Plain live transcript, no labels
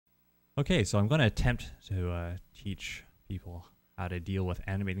Okay, so I'm going to attempt to teach people how to deal with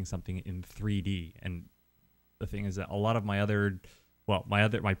animating something in 3D. And the thing is that a lot of my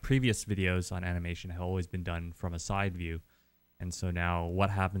my previous videos on animation have always been done from a side view. And so now what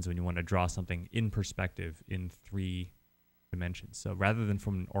happens when you want to draw something in perspective in 3 dimensions? So rather than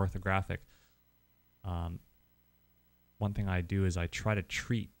from an orthographic, one thing I do is I try to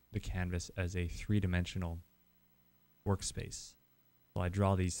treat the canvas as a 3-dimensional workspace. So I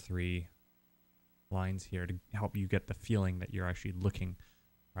draw these 3 lines here to help you get the feeling that you're actually looking,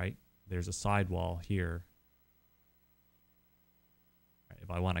 right? There's a sidewall here. Right,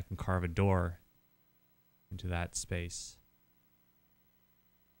 if I want, I can carve a door into that space.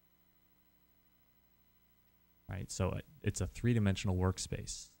 Right, so it's a 3-dimensional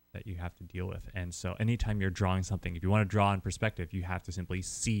workspace that you have to deal with. And so anytime you're drawing something, if you want to draw in perspective, you have to simply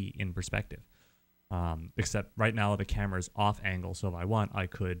see in perspective. Except right now the camera is off angle, so if I want, I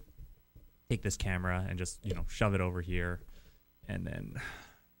could take this camera and just, shove it over here and then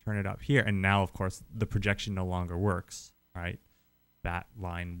turn it up here. And now, of course, the projection no longer works, right? That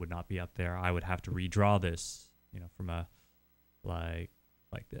line would not be up there. I would have to redraw this, from a, like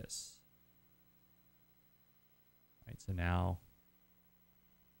this. Right, so now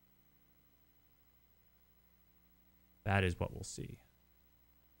that is what we'll see.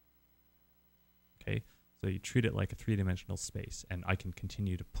 Okay, so you treat it like a 3-dimensional space, and I can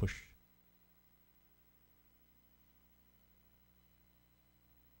continue to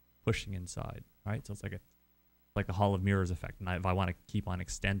pushing inside, right? So it's like the Hall of Mirrors effect. And if I want to keep on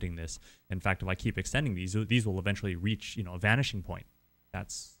extending this, in fact, if I keep extending these will eventually reach, a vanishing point.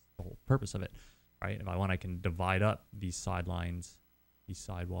 That's the whole purpose of it, right? If I want, I can divide up these sidelines, these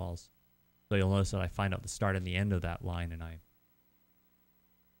side walls. So you'll notice that I find out the start and the end of that line, and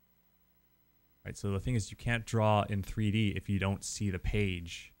right, so the thing is, you can't draw in 3D if you don't see the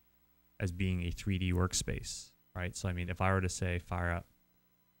page as being a 3D workspace, right? So I mean, if I were to say fire up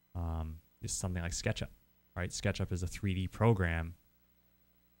just something like SketchUp, right? SketchUp is a 3D program.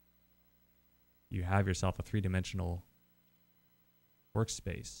 You have yourself a 3-dimensional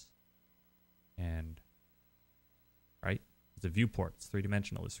workspace, and right, it's a viewport. It's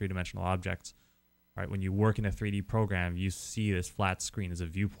 3-dimensional. It's 3-dimensional objects, right? When you work in a 3D program, you see this flat screen as a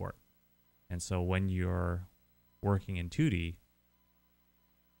viewport. And so when you're working in 2D,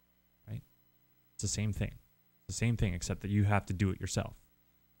 right, it's the same thing. It's the same thing, except that you have to do it yourself.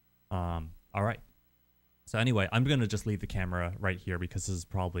 All right. So anyway, I'm going to just leave the camera right here because this is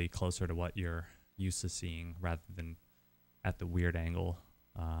probably closer to what you're used to seeing rather than at the weird angle.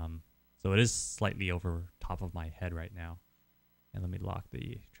 So it is slightly over top of my head right now. And let me lock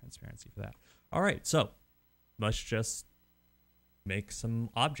the transparency for that. All right, so let's just make some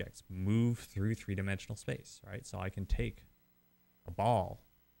objects move through 3-dimensional space, right? So I can take a ball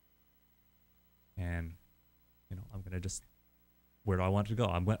and, I'm going to just, where do I want it to go?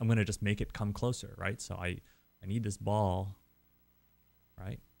 I'm going to just make it come closer, right? So I need this ball,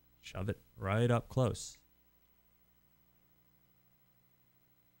 right? Shove it right up close.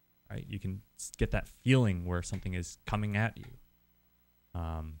 Right? You can get that feeling where something is coming at you.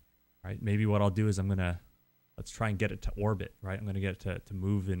 Right? Maybe what I'll do is let's try and get it to orbit, right? I'm going to get it to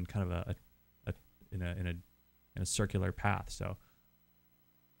move in kind of in a circular path. So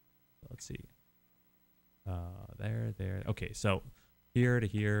let's see. There. Okay, so here to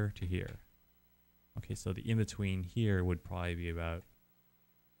here to here. Okay, so the in-between here would probably be about...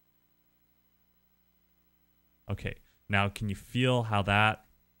 Okay, now can you feel how that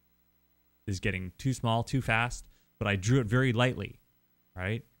is getting too small, too fast? But I drew it very lightly,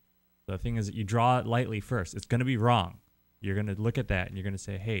 right? The thing is that you draw it lightly first. It's going to be wrong. You're going to look at that and you're going to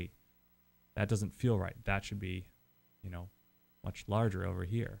say, hey, that doesn't feel right. That should be, much larger over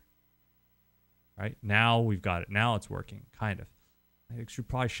here. Right? Now we've got it. Now it's working, kind of. I should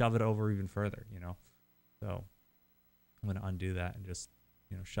probably shove it over even further, So I'm going to undo that and just,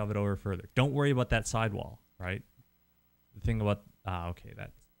 shove it over further. Don't worry about that sidewall, right? The thing about,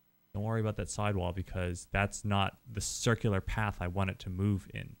 don't worry about that sidewall because that's not the circular path I want it to move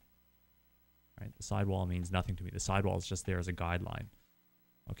in. Right? The sidewall means nothing to me. The sidewall is just there as a guideline.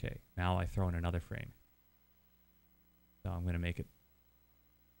 Okay, now I throw in another frame. So I'm going to make it,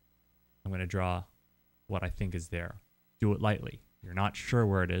 I'm going to draw what I think is there. Do it lightly. You're not sure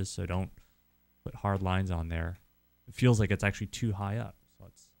where it is, so don't put hard lines on there. It feels like it's actually too high up. So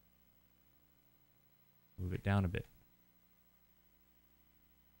let's move it down a bit.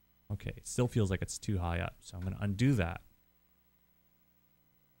 Okay, it still feels like it's too high up, so I'm going to undo that.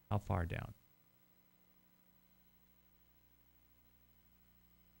 How far down?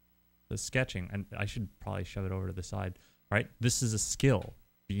 The sketching, and I should probably shove it over to the side, right? This is a skill.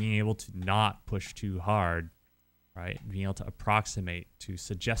 being able to not push too hard, right? Being able to approximate, to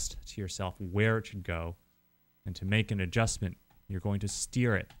suggest to yourself where it should go, and to make an adjustment. You're going to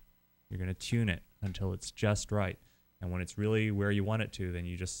steer it. You're going to tune it until it's just right. And when it's really where you want it to, then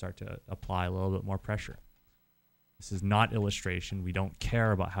you just start to apply a little bit more pressure. This is not illustration. We don't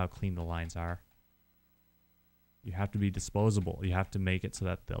care about how clean the lines are. You have to be disposable. You have to make it so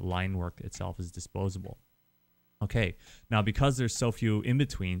that the line work itself is disposable. Okay, now because there's so few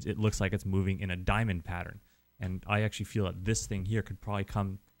in-betweens, it looks like it's moving in a diamond pattern. And I actually feel that this thing here could probably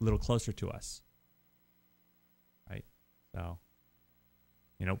come a little closer to us. Right? So,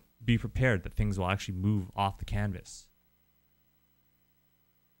 you know, be prepared that things will actually move off the canvas.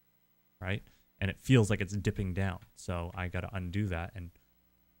 Right? And it feels like it's dipping down. So I got to undo that and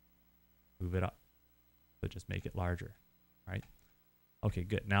move it up. So just make it larger. Right? Okay,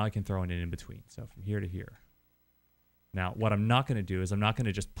 good. Now I can throw in an in-between. So from here to here. Now, what I'm not going to do is I'm not going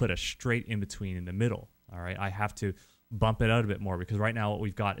to just put a straight in-between in the middle. All right? I have to bump it out a bit more because right now what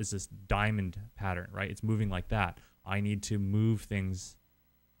we've got is this diamond pattern, right? It's moving like that. I need to move things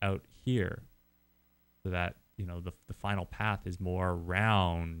out here so that, you know, the final path is more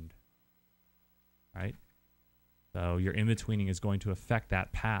round, right? So your in-betweening is going to affect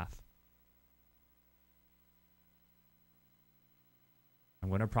that path. I'm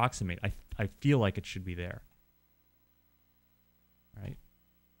going to approximate. I feel like it should be there, right?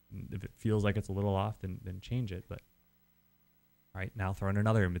 And if it feels like it's a little off, then change it. But all right, now throw in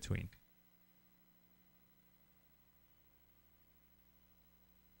another in-between.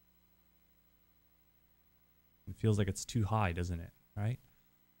 It feels like it's too high, doesn't it? Right?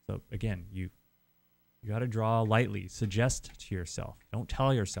 So again, you got to draw lightly. Suggest to yourself. Don't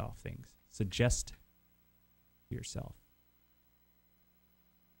tell yourself things. Suggest to yourself.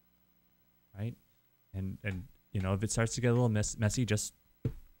 Right? And you know, if it starts to get a little messy, just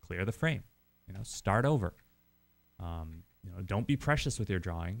clear the frame. You know, start over. You know, don't be precious with your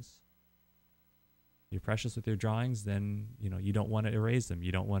drawings. If you're precious with your drawings, then, you know, you don't want to erase them.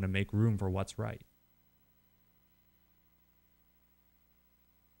 You don't want to make room for what's right.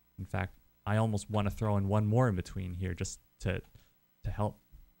 In fact, I almost want to throw in one more in between here just to help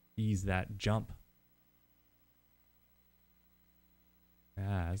ease that jump.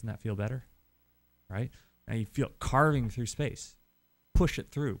 Yeah, doesn't that feel better? Right? Now you feel carving through space. Push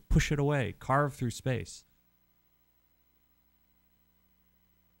it through. Push it away. Carve through space.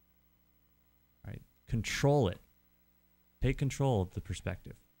 Right? Control it. Take control of the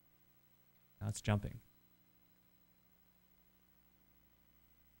perspective. Now it's jumping.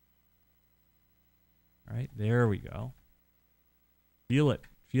 All right, there we go. Feel it.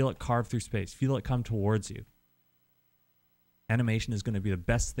 Feel it carve through space. Feel it come towards you. Animation is going to be the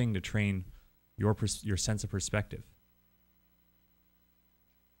best thing to train your sense of perspective.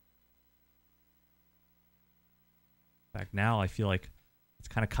 In fact, now I feel like it's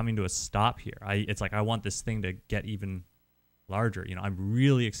kind of coming to a stop here. It's like I want this thing to get even larger. You know, I'm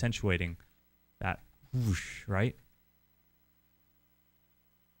really accentuating that whoosh, right?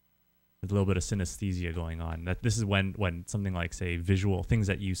 There's a little bit of synesthesia going on. That this is when something like, say, visual things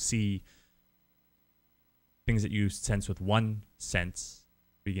that you see, things that you sense with one sense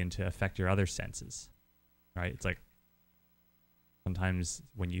begin to affect your other senses, right? It's like sometimes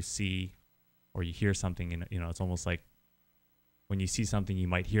when you see or you hear something, you know, it's almost like when you see something, you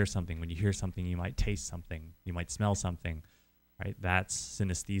might hear something. When you hear something, you might taste something. You might smell something, right? That's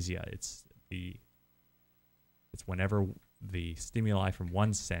synesthesia. It's whenever the stimuli from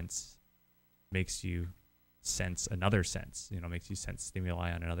one sense makes you sense another sense, you know, makes you sense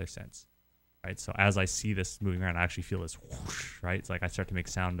stimuli on another sense, right? So as I see this moving around, I actually feel this whoosh, right? It's like I start to make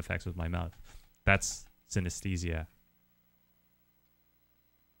sound effects with my mouth. That's synesthesia.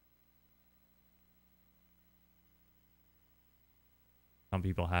 Some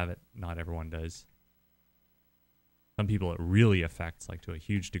people have it, not everyone does. Some people it really affects, like to a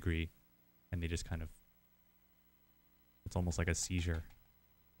huge degree, and they just kind of, it's almost like a seizure,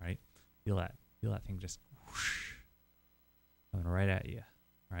 right? Feel that thing just whoosh, coming right at you,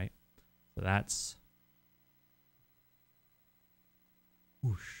 right? So that's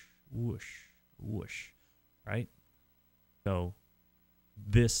whoosh, whoosh, whoosh, right? So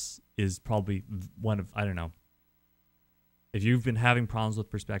this is probably one of, I don't know, if you've been having problems with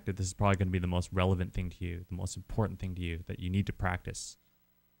perspective, this is probably going to be the most relevant thing to you, the most important thing to you that you need to practice,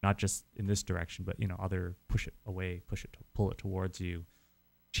 not just in this direction, but, you know, other, push it away, pull it towards you,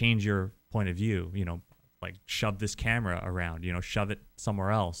 change your point of view, you know, like shove this camera around, you know, shove it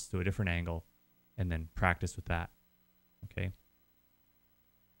somewhere else to a different angle, and then practice with that. Okay.